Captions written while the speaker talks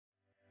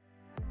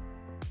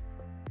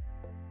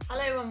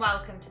Hello and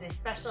welcome to this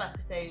special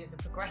episode of the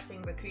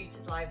Progressing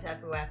Recruiters Lives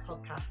Everywhere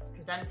podcast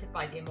presented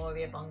by the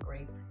Amoria Bond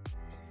Group.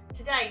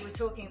 Today we're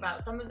talking about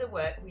some of the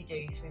work we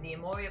do through the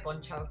Amoria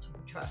Bond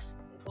Charitable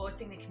Trust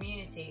supporting the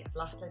community of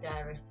Las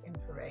Laderas in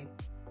Peru.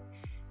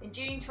 In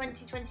June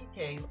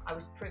 2022, I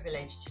was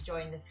privileged to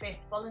join the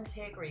 5th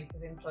volunteer group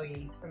of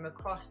employees from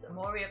across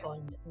Amoria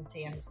Bond and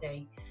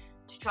CMC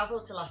to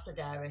travel to Las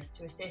Laderas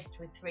to assist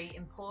with 3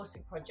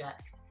 important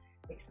projects: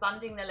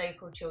 expanding the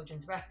local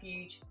children's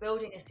refuge,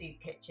 building a soup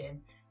kitchen,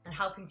 and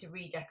helping to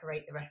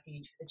redecorate the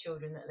refuge for the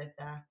children that live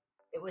there.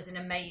 It was an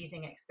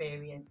amazing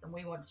experience, and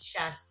we want to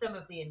share some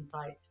of the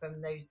insights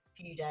from those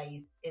few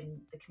days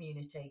in the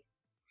community.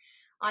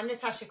 I'm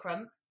Natasha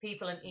Crump,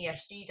 People and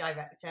ESG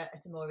Director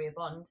at Amoria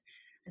Bond,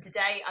 and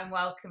today I'm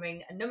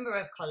welcoming a number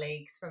of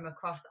colleagues from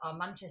across our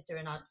Manchester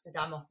and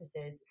Amsterdam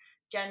offices: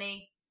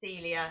 Jenny,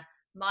 Celia,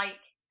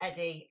 Mike,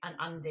 Eddy and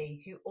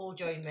Andy, who all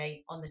joined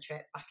me on the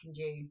trip back in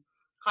June.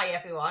 Hi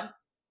everyone.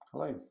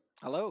 Hello.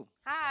 Hello.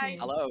 Hi.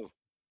 Hello.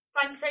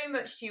 Thanks so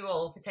much to you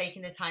all for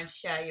taking the time to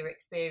share your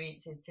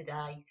experiences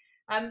today.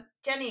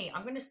 Jenny,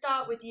 I'm going to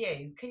start with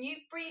you. Can you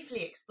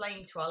briefly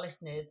explain to our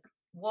listeners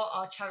what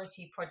our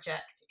charity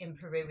project in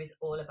Peru is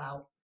all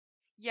about?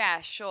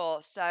 Yeah,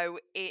 sure. So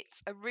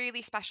it's a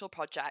really special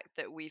project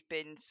that we've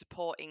been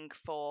supporting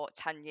for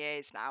 10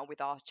 years now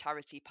with our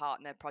charity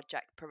partner,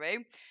 Project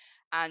Peru.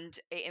 And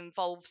it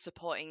involves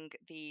supporting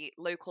the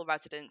local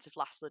residents of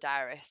Las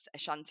Laderas, a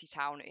shanty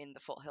town in the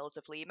foothills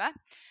of Lima.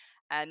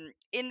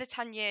 In the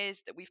 10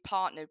 years that we've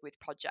partnered with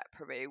Project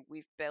Peru,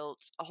 we've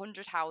built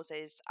 100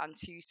 houses and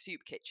 2 soup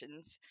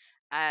kitchens.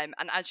 And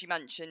as you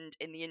mentioned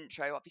in the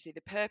intro, obviously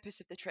the purpose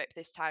of the trip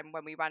this time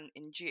when we went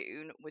in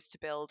June was to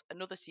build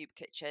another soup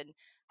kitchen,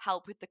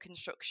 help with the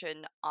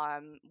construction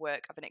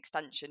work of an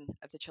extension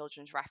of the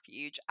children's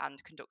refuge,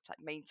 and conduct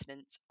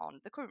maintenance on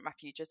the current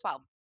refuge as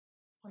well.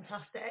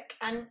 Fantastic.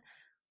 And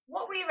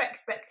what were your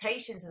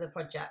expectations of the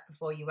project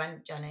before you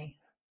went, Jenny?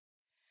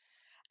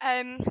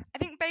 I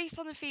think based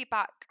on the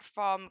feedback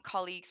from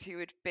colleagues who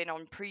had been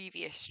on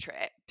previous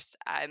trips,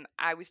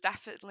 I was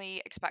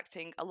definitely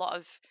expecting a lot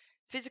of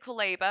physical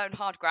labour and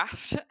hard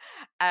graft,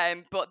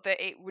 but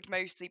that it would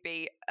mostly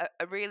be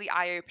a really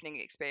eye-opening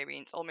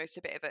experience, almost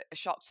a bit of a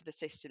shock to the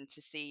system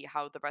to see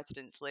how the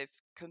residents live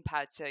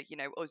compared to,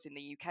 us in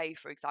the UK,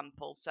 for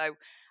example. So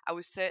I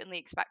was certainly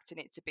expecting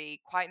it to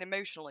be quite an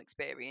emotional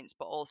experience,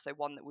 but also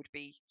one that would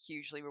be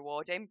hugely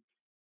rewarding.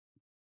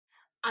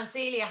 And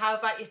Celia, how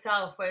about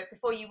yourself?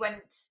 Before you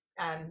went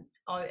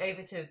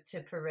over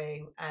to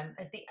Peru,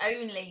 as the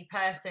only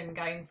person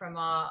going from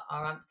our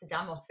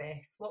Amsterdam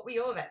office, what were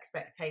your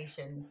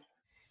expectations?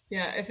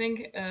 Yeah, I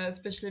think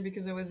especially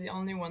because I was the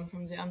only one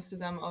from the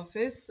Amsterdam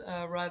office,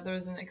 rather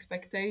than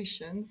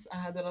expectations, I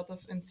had a lot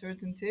of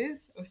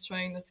uncertainties. I was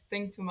trying not to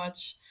think too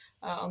much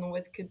on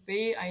what could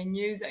be. I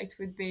knew that it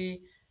would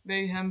be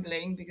very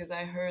humbling because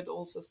I heard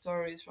also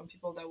stories from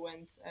people that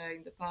went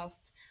in the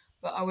past.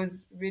 But I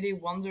was really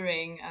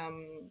wondering,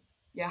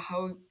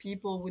 how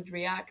people would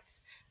react.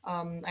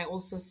 I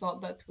also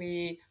thought that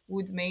we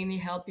would mainly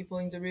help people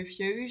in the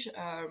refuge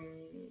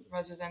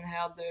rather than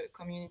help the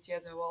community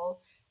as a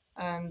whole.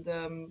 And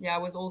I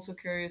was also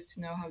curious to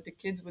know how the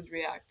kids would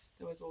react.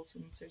 There was also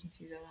an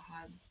uncertainty that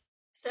I had.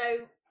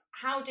 So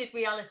how did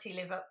reality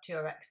live up to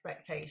your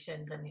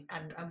expectations, and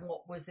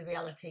what was the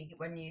reality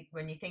when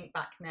you think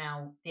back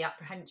now, the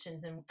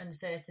apprehensions and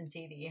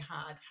uncertainty that you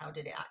had, how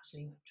did it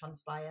actually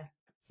transpire?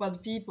 Well, the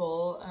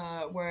people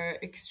were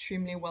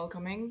extremely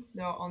welcoming.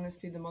 They are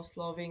honestly the most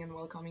loving and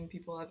welcoming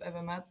people I've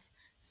ever met.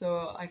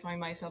 So I find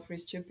myself very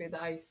stupid.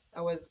 I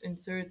was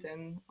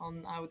uncertain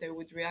on how they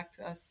would react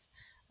to us.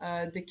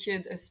 The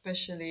kids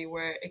especially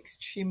were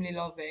extremely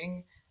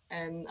loving,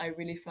 and I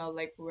really felt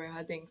like we were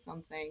adding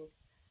something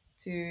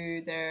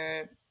to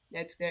their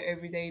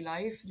everyday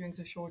life during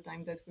the short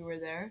time that we were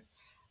there.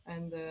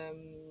 And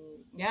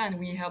and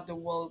we helped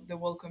the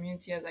whole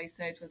community. As I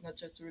said, it was not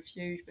just a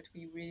refuge, but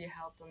we really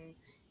helped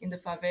in the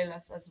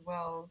favelas as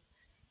well,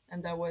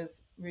 and that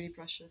was really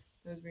precious.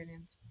 That was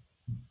brilliant.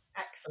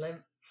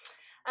 Excellent.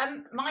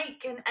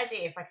 Mike and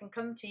Eddy, if I can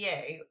come to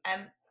you,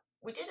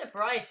 we did a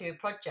variety of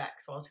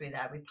projects whilst we were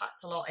there. We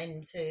packed a lot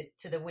into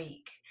the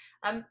week.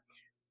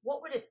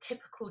 What would a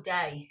typical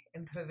day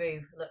in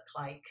Peru look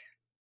like?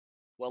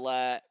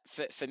 Well,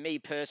 for me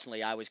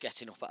personally, I was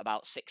getting up at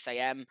about 6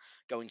 a.m.,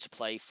 going to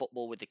play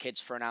football with the kids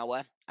for an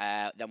hour.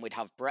 Then we'd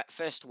have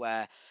breakfast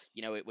where,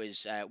 it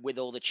was with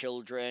all the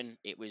children.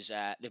 It was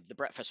the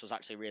breakfast was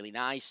actually really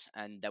nice.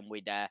 And then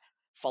we'd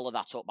follow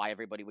that up by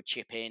everybody would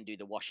chip in, do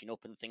the washing up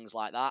and things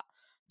like that.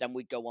 Then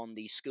we'd go on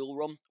the school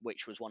run,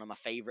 which was one of my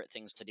favourite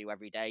things to do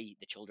every day.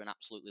 The children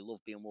absolutely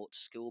love being walked to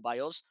school by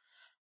us.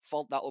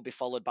 That would be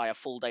followed by a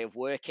full day of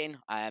working.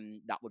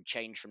 That would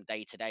change from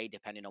day to day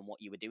depending on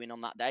what you were doing on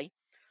that day.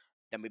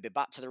 Then we'd be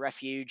back to the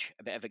refuge,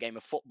 a bit of a game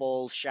of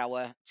football,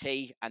 shower,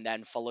 tea, and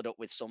then followed up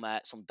with some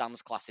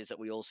dance classes that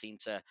we all seem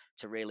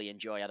to really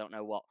enjoy. I don't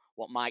know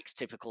what Mike's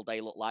typical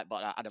day looked like,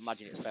 but I'd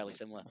imagine it's fairly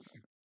similar.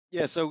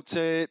 Yeah, so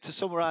to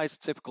summarise a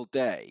typical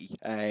day,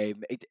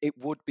 it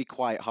would be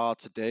quite hard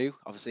to do.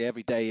 Obviously,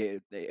 every day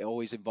it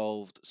always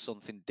involved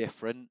something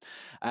different.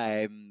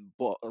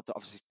 But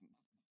obviously,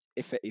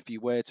 if you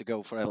were to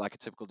go for like a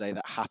typical day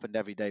that happened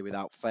every day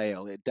without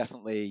fail, it'd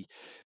definitely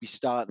be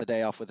starting the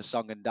day off with a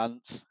song and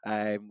dance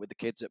with the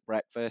kids at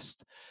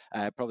breakfast.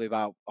 Probably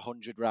about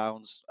 100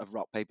 rounds of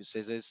rock paper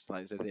scissors.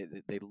 Like I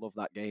said, they love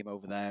that game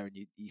over there, and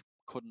you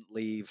couldn't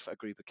leave a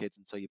group of kids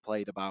until you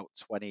played about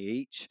 20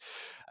 each.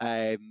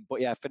 But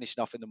yeah,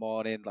 finishing off in the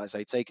morning, like I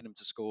say, taking them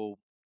to school,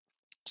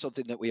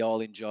 something that we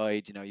all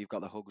enjoyed. You know, you've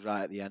got the hugs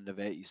right at the end of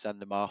it. You send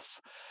them off,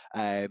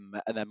 and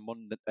then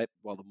Monday,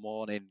 well, the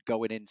morning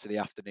going into the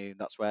afternoon,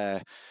 that's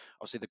where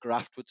obviously the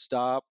graft would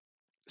start.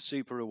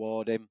 Super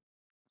rewarding.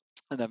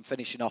 And then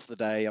finishing off the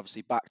day,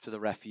 obviously back to the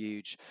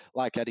refuge.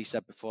 Like Eddie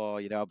said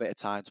before, you know, a bit of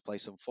time to play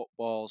some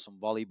football, some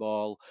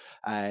volleyball,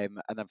 and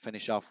then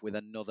finish off with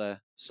another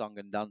song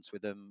and dance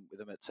with them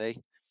at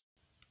tea.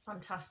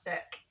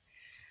 Fantastic.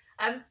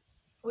 Um,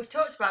 we've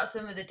talked about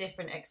some of the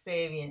different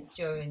experience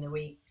during the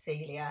week,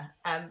 Celia.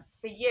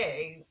 For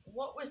you,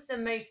 what was the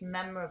most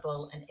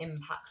memorable and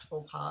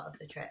impactful part of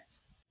the trip?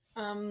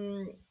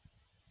 Um,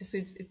 so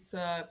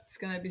it's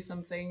gonna be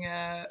something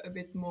a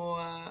bit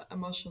more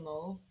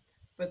emotional,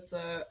 but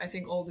I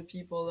think all the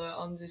people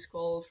on this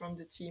call from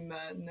the team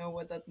know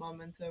what that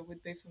moment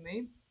would be for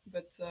me.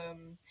 But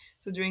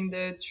so during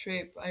the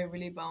trip, I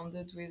really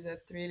bonded with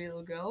three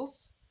little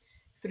girls,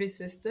 three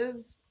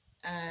sisters,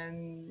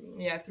 and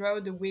yeah,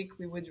 throughout the week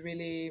we would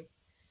really,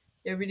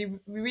 yeah, we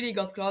really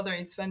got closer.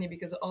 And it's funny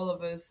because all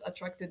of us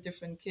attracted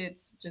different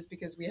kids just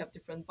because we have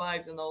different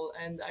vibes and all.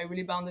 And I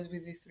really bonded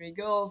with the three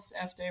girls.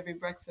 After every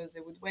breakfast,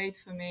 they would wait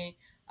for me.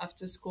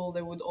 After school,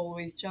 they would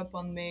always jump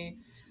on me.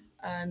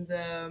 And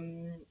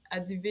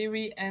at the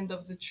very end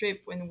of the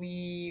trip, when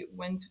we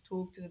went to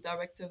talk to the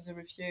director of the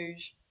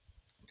refuge,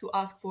 to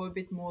ask for a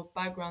bit more of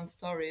background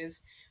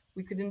stories.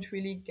 We couldn't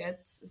really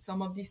get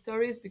some of these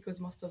stories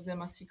because most of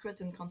them are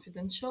secret and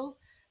confidential.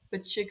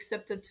 But she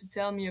accepted to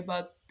tell me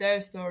about their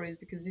stories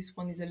because this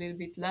one is a little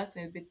bit less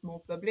and a bit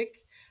more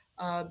public.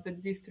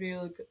 But the three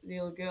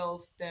little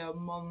girls, their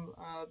mom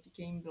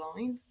became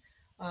blind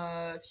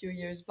a few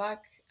years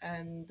back,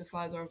 and the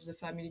father of the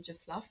family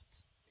just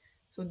left.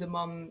 So the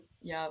mom,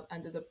 yeah,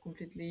 ended up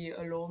completely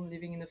alone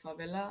living in a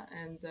favela,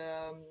 and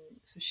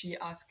so she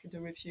asked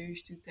the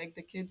refuge to take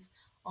the kids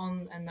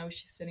on, and now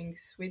she's selling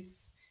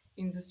sweets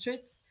in the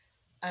street.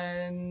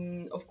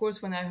 And of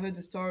course, when I heard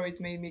the story, it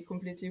made me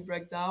completely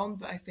break down.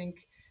 But I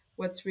think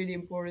what's really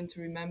important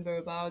to remember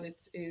about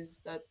it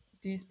is that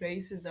these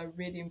places are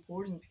really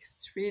important because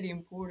it's really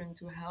important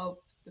to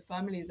help the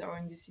families that are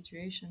in this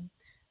situation.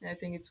 And I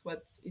think it's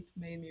what it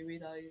made me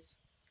realize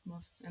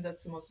most, and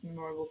that's the most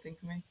memorable thing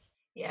for me.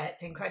 Yeah,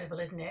 it's incredible,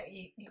 isn't it?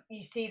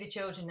 You see the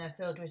children, they're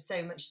filled with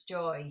so much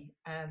joy,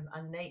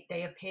 and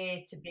they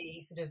appear to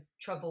be sort of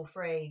trouble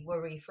free,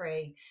 worry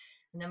free.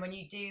 And then when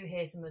you do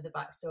hear some of the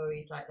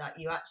backstories like that,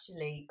 you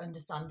actually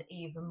understand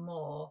even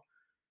more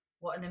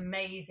what an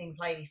amazing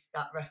place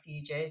that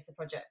refuge is, the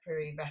Project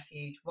Peru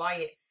Refuge, why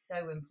it's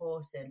so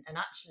important, and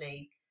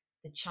actually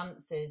the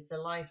chances, the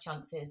life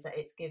chances that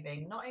it's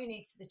giving, not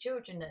only to the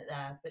children that are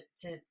there, but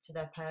to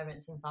their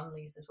parents and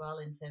families as well,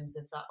 in terms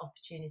of that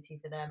opportunity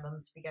for their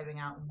mum to be going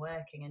out and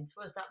working. And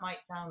to us, that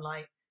might sound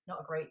like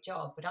not a great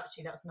job, but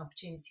actually that's an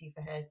opportunity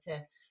for her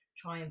to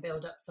try and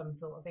build up some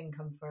sort of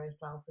income for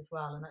herself as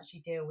well, and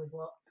actually deal with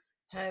what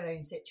her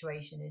own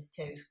situation is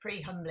too. It's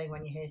pretty humbling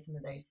when you hear some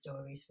of those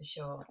stories, for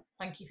sure.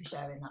 Thank you for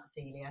sharing that,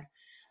 Celia.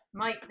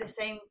 Mike, the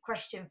same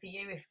question for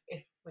you,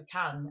 if we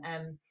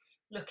can.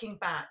 Looking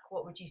back,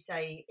 what would you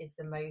say is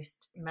the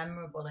most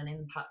memorable and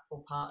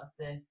impactful part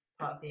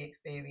of the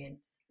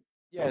experience?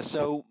 Yeah,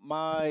 so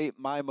my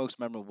most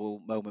memorable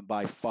moment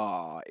by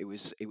far, it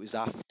was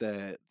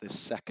after the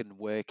second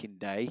working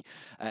day.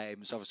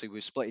 So obviously we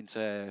were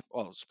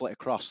split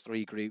across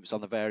three groups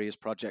on the various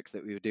projects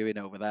that we were doing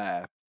over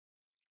there.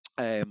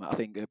 I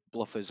think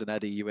Bluffers and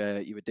Eddy, you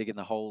were digging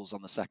the holes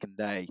on the second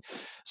day,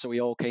 so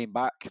we all came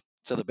back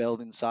to the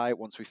building site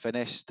once we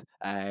finished.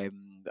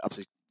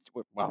 Obviously,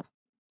 well,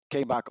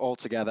 came back all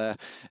together,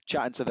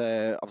 chatting to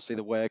the obviously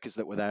the workers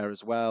that were there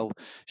as well.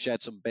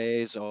 Shared some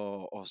beers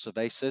or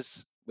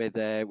cervezas with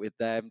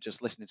them,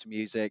 just listening to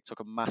music.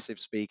 Took a massive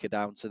speaker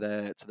down to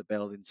the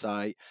building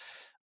site.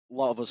 A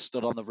lot of us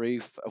stood on the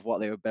roof of what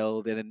they were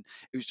building, and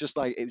it was just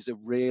like it was a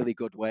really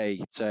good way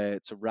to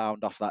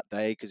round off that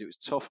day because it was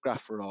tough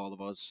graft for all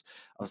of us.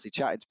 Obviously,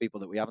 chatting to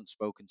people that we haven't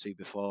spoken to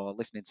before,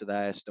 listening to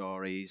their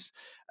stories,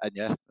 and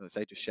yeah, as I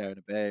say, just sharing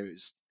a beer.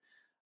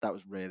 That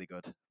was really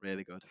good,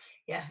 really good.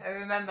 Yeah, I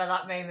remember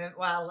that moment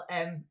well.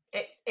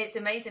 It's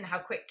amazing how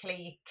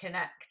quickly you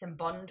connect and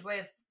bond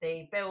with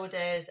the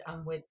builders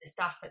and with the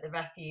staff at the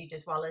refuge,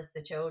 as well as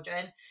the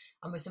children,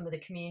 and with some of the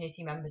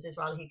community members as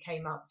well who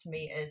came out to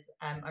meet us.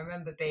 I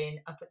remember being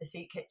up at the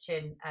soup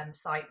kitchen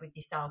site with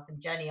yourself and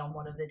Jenny on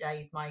one of the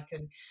days, Mike,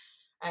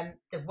 and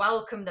the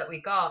welcome that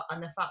we got,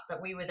 and the fact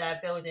that we were there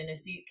building a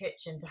soup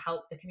kitchen to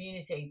help the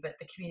community, but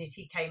the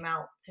community came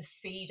out to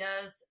feed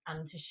us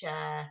and to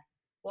share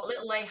what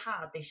little they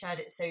had, they shared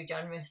it so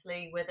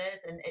generously with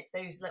us, and it's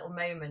those little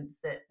moments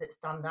that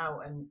stand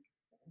out and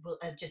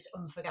are just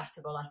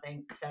unforgettable, I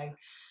think. So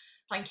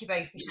thank you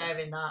both for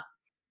sharing that.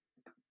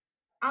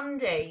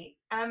 Andy,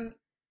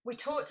 we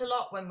talked a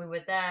lot when we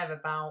were there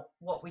about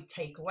what we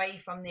take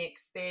away from the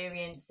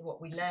experience,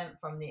 what we learned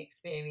from the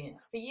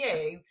experience. For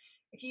you,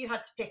 if you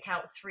had to pick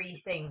out 3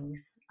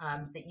 things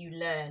that you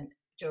learned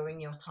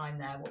during your time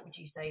there, what would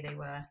you say they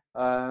were?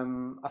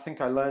 I think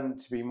I learned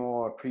to be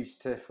more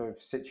appreciative of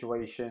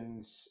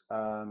situations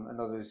and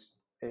others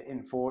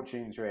in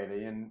fortunes,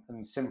 really,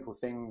 and simple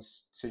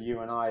things to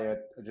you and I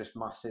are just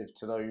massive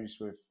to those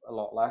with a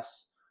lot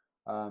less.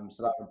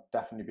 So that would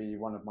definitely be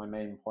one of my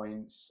main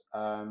points.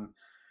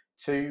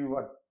 2,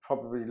 I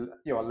probably,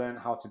 I learned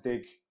how to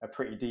dig a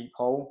pretty deep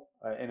hole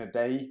in a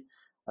day,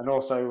 and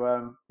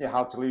also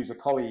how to lose a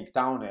colleague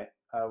down it,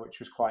 which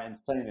was quite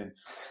entertaining.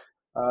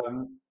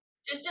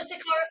 Just to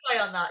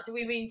clarify on that, do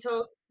we mean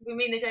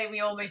the day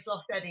we almost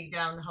lost Eddy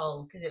down the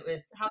hole because it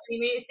was how many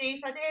meters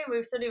deep, Eddy, and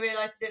we suddenly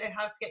realised we didn't know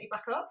how to get you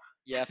back up?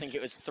 Yeah, I think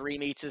it was 3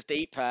 meters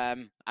deep,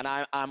 and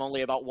I'm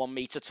only about 1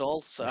 meter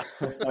tall, so.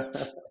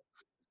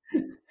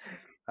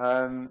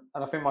 And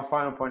I think my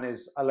final point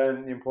is I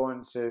learned the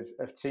importance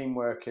of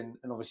teamwork and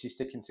obviously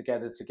sticking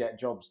together to get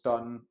jobs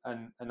done,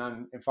 and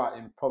in fact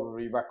in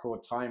probably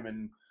record time.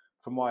 And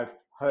from what I've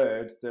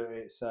heard, that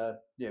it's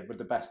with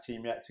the best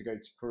team yet to go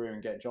to Peru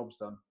and get jobs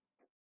done.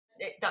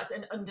 That's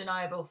an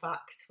undeniable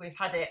fact. We've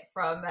had it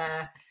from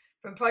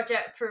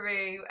Project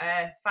Peru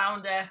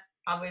founder,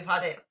 and we've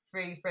had it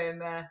through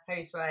from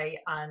Josue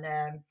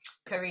and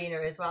Karina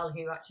as well,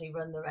 who actually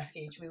run the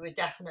refuge. We were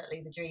definitely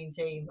the dream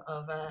team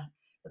of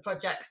the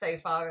project so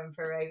far in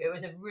Peru. It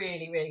was a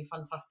really, really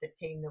fantastic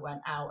team that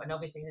went out, and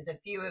obviously there's a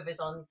few of us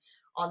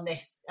on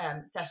this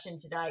session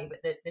today,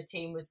 but the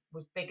team was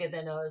bigger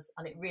than us,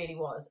 and it really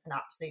was an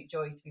absolute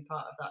joy to be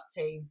part of that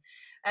team.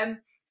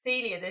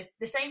 Celia, there's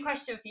the same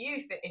question for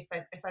you,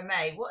 if I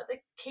may. What are the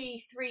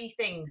key 3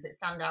 things that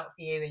stand out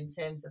for you in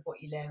terms of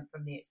what you learned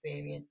from the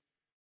experience?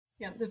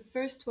 Yeah, the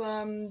first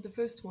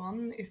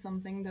one is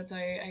something that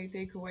I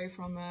take away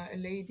from a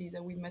lady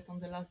that we met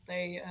on the last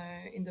day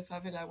in the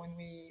favela when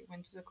we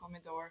went to the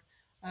Comedor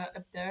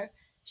up there.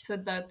 She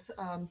said that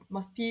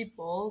most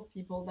people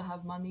that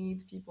have money,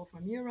 people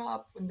from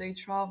Europe, when they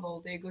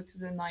travel, they go to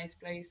the nice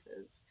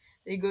places.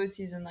 They go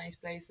see the nice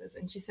places.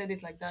 And she said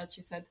it like that.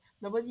 She said,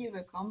 nobody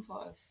ever come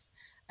for us.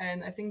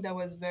 And I think that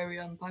was very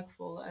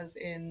impactful, as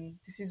in,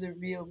 this is a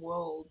real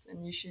world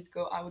and you should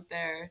go out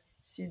there,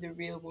 see the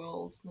real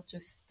world, not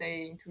just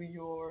stay into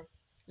your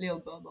little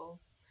bubble.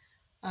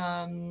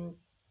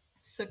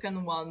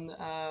 Second one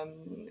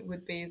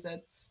would be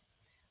that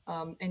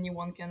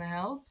anyone can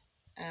help,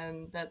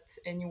 and that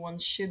anyone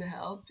should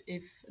help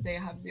if they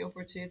have the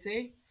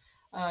opportunity.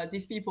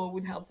 These people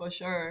would help for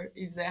sure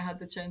if they had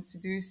the chance to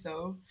do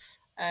so.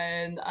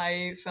 And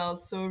I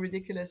felt so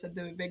ridiculous at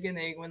the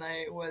beginning when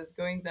I was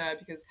going there,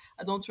 because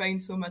I don't train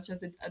so much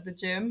at the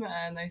gym,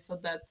 and I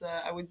thought that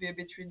I would be a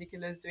bit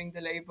ridiculous doing the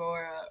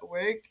labor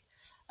work.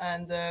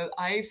 And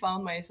I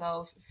found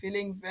myself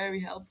feeling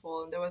very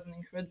helpful, and there was an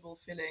incredible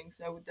feeling.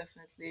 So I would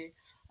definitely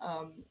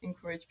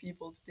encourage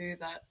people to do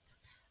that.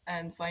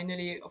 And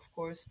finally, of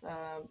course,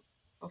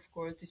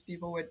 these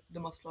people were the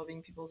most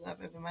loving people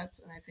I've ever met,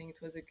 and I think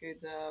it was a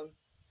good.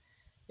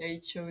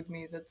 It showed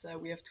me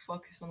that we have to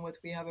focus on what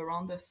we have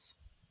around us,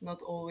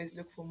 not always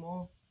look for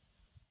more.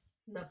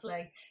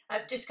 Lovely.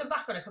 Just come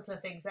back on a couple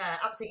of things there.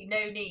 Absolutely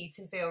no need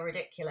to feel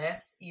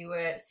ridiculous. You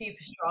were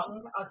super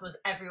strong, as was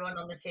everyone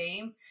on the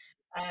team.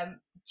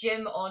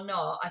 Gym or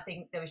not, I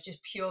think there was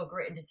just pure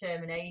grit and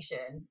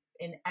determination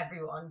in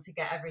everyone to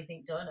get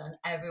everything done, and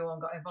everyone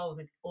got involved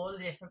with all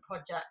the different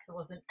projects. There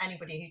wasn't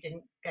anybody who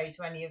didn't go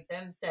to any of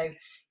them. So,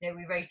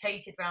 we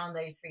rotated around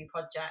those 3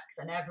 projects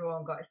and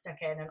everyone got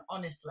stuck in, and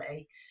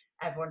honestly,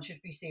 everyone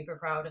should be super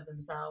proud of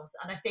themselves.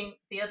 And I think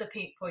the other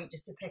point,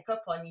 just to pick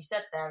up on, you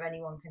said there,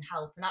 anyone can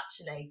help. And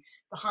actually,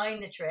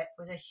 behind the trip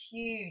was a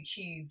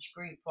huge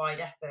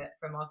group-wide effort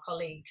from our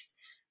colleagues,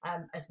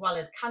 as well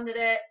as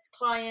candidates,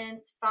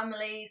 clients,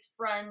 families,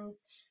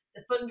 friends.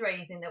 The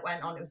fundraising that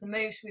went on, it was the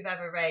most we've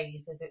ever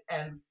raised as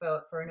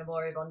for an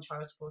Amoria Bond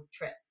charitable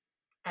trip.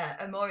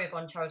 Amoria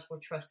Bond Charitable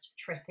Trust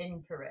trip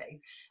in Peru,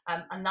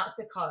 and that's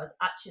because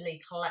actually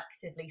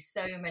collectively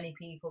so many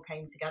people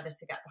came together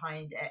to get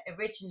behind it.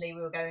 Originally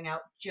we were going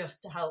out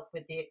just to help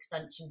with the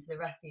extension to the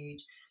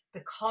refuge.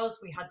 Because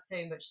we had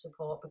so much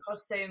support,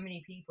 because so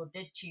many people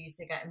did choose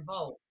to get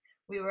involved,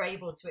 we were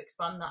able to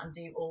expand that and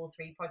do all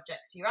 3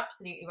 projects. You're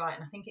absolutely right,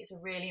 and I think it's a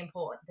really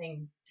important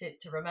thing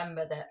to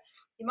remember, that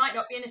you might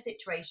not be in a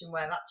situation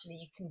where actually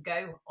you can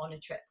go on a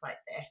trip like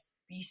this,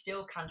 but you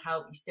still can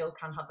help, you still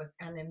can have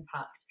an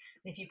impact.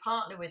 And if you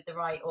partner with the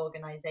right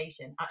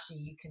organisation, actually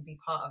you can be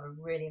part of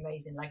a really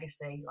amazing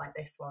legacy like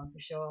this one, for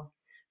sure.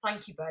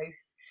 Thank you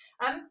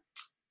both.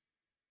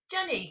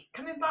 Jenny,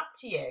 coming back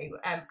to you,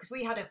 because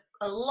we had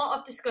a lot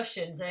of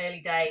discussions early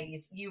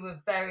days. You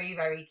were very,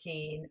 very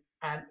keen,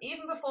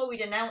 even before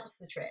we'd announced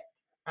the trip,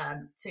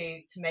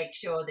 to make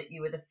sure that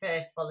you were the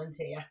first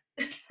volunteer.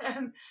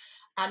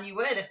 And you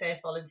were the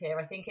first volunteer.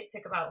 I think it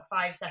took about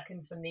 5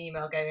 seconds from the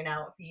email going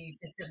out for you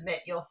to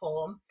submit your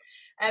form.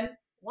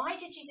 Why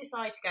did you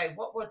decide to go?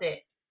 What was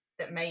it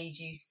that made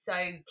you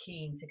so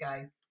keen to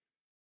go?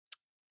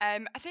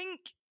 I think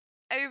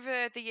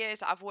over the years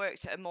that I've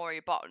worked at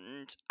Amoria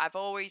Bond, I've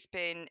always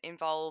been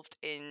involved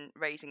in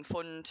raising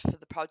funds for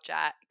the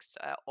projects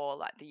or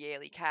like the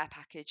yearly care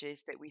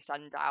packages that we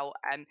send out.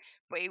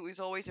 But it was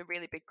always a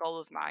really big goal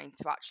of mine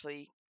to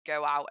actually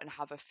go out and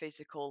have a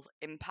physical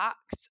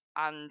impact.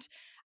 And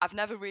I've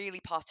never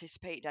really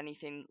participated in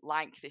anything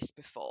like this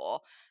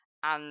before.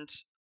 And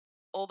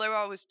although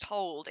I was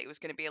told it was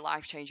going to be a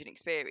life-changing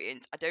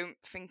experience, I don't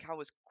think I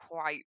was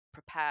quite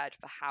prepared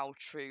for how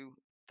true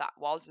that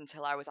was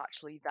until I was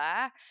actually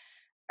there.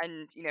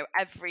 And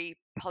every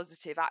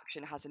positive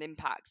action has an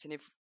impact, and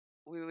if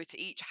we were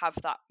to each have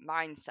that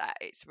mindset,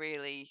 it's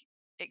really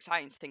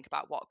exciting to think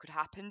about what could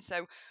happen.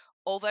 So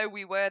although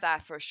we were there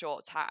for a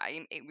short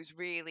time, it was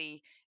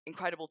really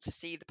incredible to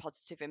see the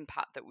positive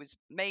impact that was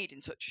made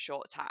in such a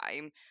short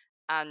time.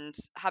 And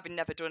having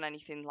never done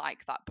anything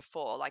like that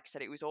before, like I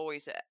said, it was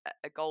always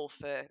a goal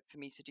for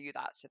me to do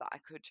that so that I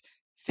could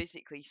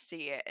physically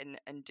see it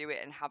and do it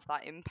and have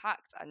that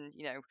impact. And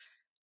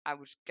I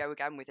would go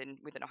again within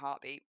a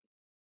heartbeat.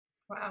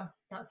 Wow,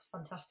 that's a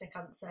fantastic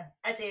answer.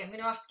 Eddy, I'm going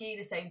to ask you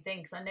the same thing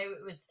because I know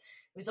it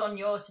was on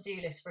your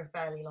to-do list for a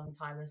fairly long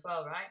time as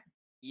well, right?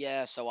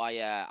 Yeah, so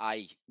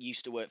I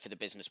used to work for the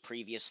business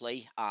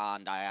previously,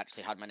 and I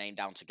actually had my name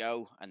down to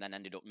go, and then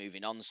ended up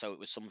moving on. So it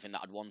was something that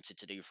I'd wanted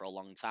to do for a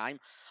long time.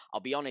 I'll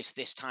be honest,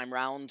 this time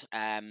round,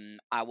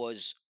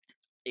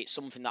 it's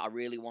something that I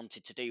really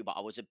wanted to do, but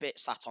I was a bit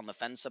sat on the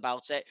fence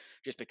about it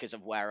just because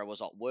of where I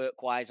was at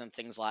work-wise and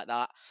things like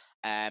that.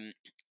 And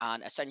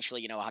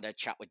essentially, I had a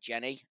chat with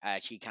Jenny.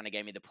 She kind of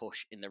gave me the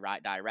push in the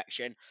right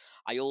direction.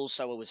 I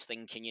also was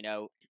thinking,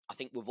 I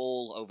think we've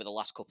all, over the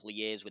last couple of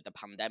years with the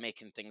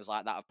pandemic and things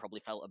like that, have probably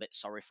felt a bit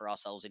sorry for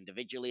ourselves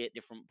individually at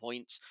different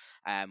points,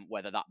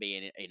 whether that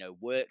be in,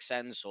 work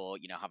sense or,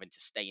 having to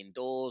stay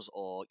indoors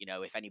or,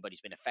 if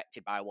anybody's been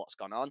affected by what's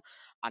gone on.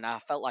 And I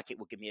felt like it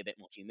would give me a bit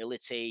more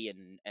humility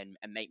and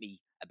make me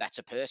a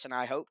better person,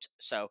 I hoped.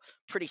 So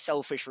pretty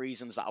selfish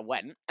reasons that I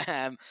went.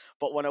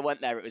 But when I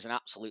went there, it was an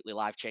absolutely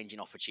life-changing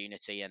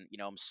opportunity. And,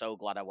 I'm so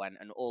glad I went.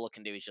 And all I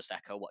can do is just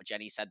echo what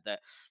Jenny said, that,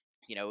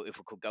 if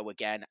we could go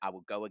again, I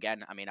would go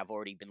again. I mean, I've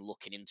already been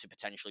looking into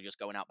potentially just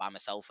going out by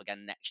myself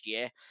again next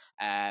year,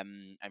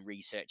 and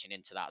researching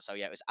into that. So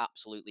yeah, it was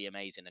absolutely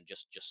amazing, and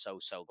just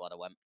so glad I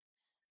went.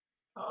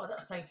 Oh,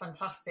 that's so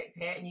fantastic to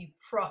hear. And you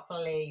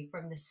properly,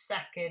 from the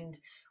second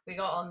we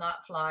got on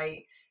that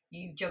flight,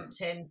 you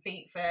jumped in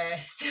feet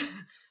first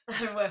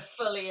and were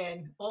fully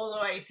in all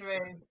the way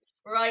through,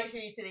 right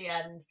through to the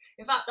end.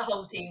 In fact, the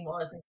whole team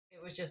was.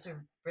 It was just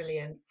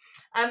brilliant.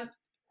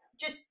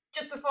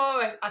 Just before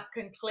I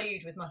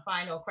conclude with my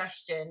final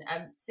question,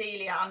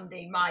 Celia,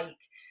 Andy, Mike,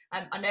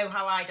 I know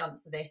how I'd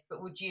answer this, but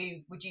would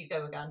you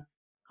go again?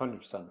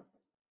 100%,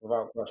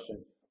 without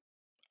question.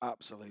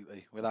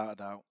 Absolutely, without a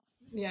doubt.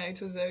 Yeah,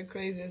 it was the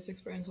craziest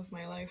experience of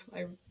my life.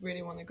 I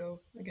really want to go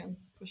again,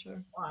 for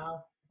sure.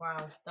 Wow,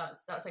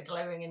 that's a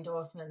glowing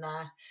endorsement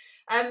there.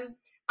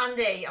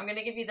 Andy, I'm going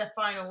to give you the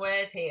final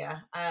word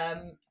here.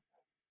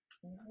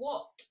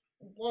 What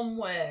one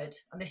word,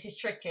 and this is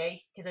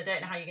tricky because I don't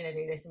know how you're going to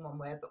do this in one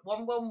word, but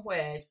one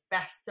word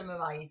best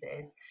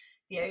summarises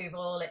the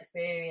overall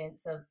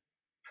experience of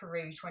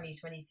Peru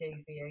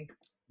 2022 for you?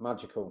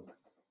 Magical.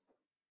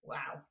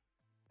 Wow,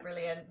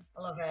 brilliant.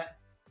 I love it.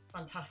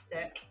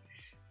 Fantastic.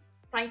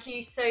 Thank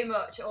you so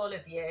much, all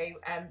of you.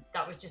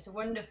 That was just a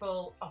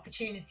wonderful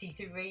opportunity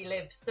to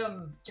relive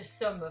some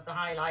of the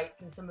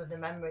highlights and some of the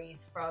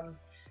memories from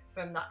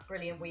that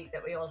brilliant week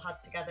that we all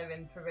had together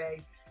in Peru.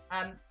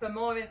 For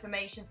more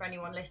information for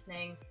anyone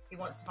listening who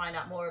wants to find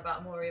out more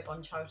about Amoria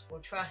Bond Charitable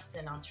Trust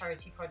and our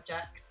charity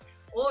projects,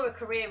 or a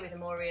career with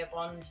Amoria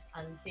Bond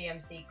and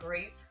CMC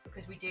Group,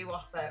 because we do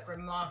offer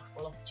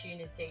remarkable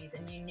opportunities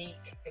and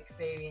unique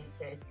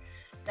experiences,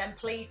 then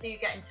please do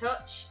get in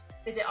touch.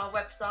 Visit our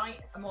website,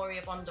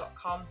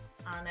 amoriabond.com,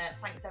 and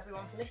thanks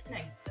everyone for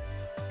listening.